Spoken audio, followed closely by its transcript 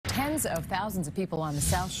Tens of thousands of people on the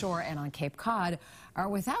South Shore and on Cape Cod are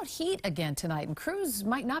without heat again tonight, and crews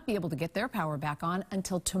might not be able to get their power back on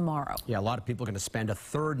until tomorrow. Yeah, a lot of people are going to spend a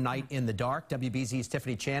third night in the dark. WBZ's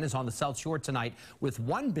Tiffany is on the South Shore tonight with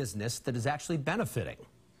one business that is actually benefiting.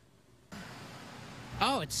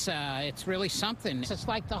 Oh, it's really something. It's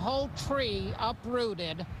like the whole tree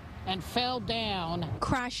uprooted and fell down.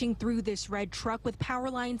 Crashing through this red truck with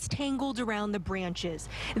power lines tangled around the branches.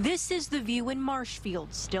 This is the view in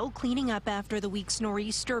Marshfield, still cleaning up after the week's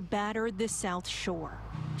nor'easter battered the South Shore.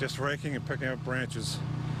 Just raking and picking up branches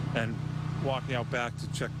and walking out back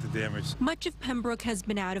to check the damage. Much of Pembroke has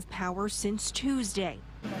been out of power since Tuesday.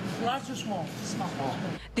 Large or small? Small.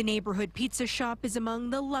 The neighborhood pizza shop is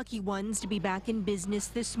among the lucky ones to be back in business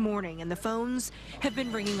this morning, and the phones have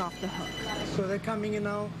been ringing off the hook. So they're coming in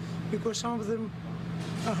now because some of them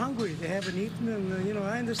are hungry. They haven't eaten, and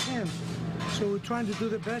I understand. So we're trying to do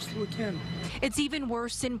the best we can. It's even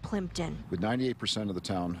worse in Plimpton. With 98% of the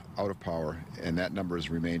town out of power, and that number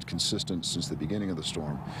has remained consistent since the beginning of the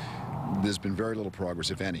storm, there's been very little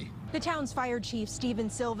progress, if any. The town's fire chief, Stephen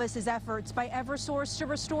Silva, says efforts by Eversource to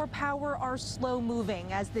restore power are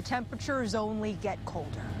slow-moving as the temperatures only get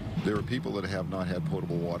colder. There are people that have not had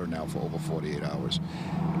potable water now for over 48 hours.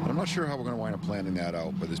 I'm not sure how we're going to wind up planning that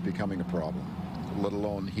out, but it's becoming a problem, let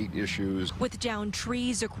alone heat issues. With downed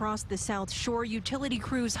trees across the South Shore, utility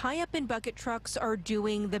crews high up in bucket trucks are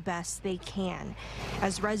doing the best they can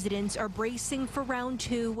as residents are bracing for round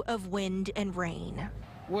 2 of wind and rain.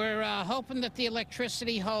 We're hoping that the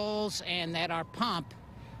electricity holds and that our pump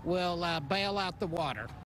will bail out the water.